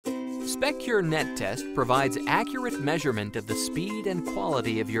Specure Nettest provides accurate measurement of the speed and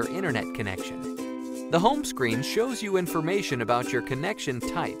quality of your internet connection. The home screen shows you information about your connection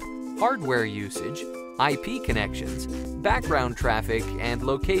type, hardware usage, IP connections, background traffic, and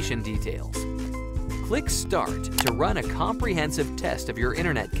location details. Click Start to run a comprehensive test of your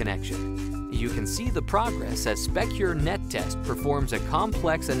internet connection. You can see the progress as Specure Nettest performs a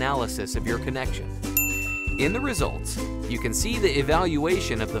complex analysis of your connection. In the results, you can see the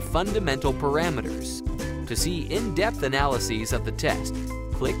evaluation of the fundamental parameters. To see in-depth analyses of the test,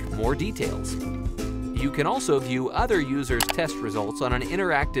 click More Details. You can also view other users' test results on an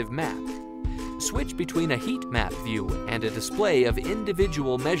interactive map. Switch between a heat map view and a display of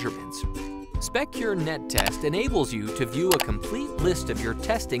individual measurements. Specure Nettest enables you to view a complete list of your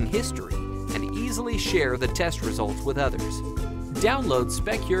testing history and easily share the test results with others. Download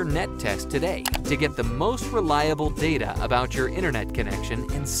Specure Nettest today to get the most reliable data about your internet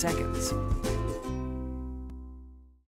connection in seconds.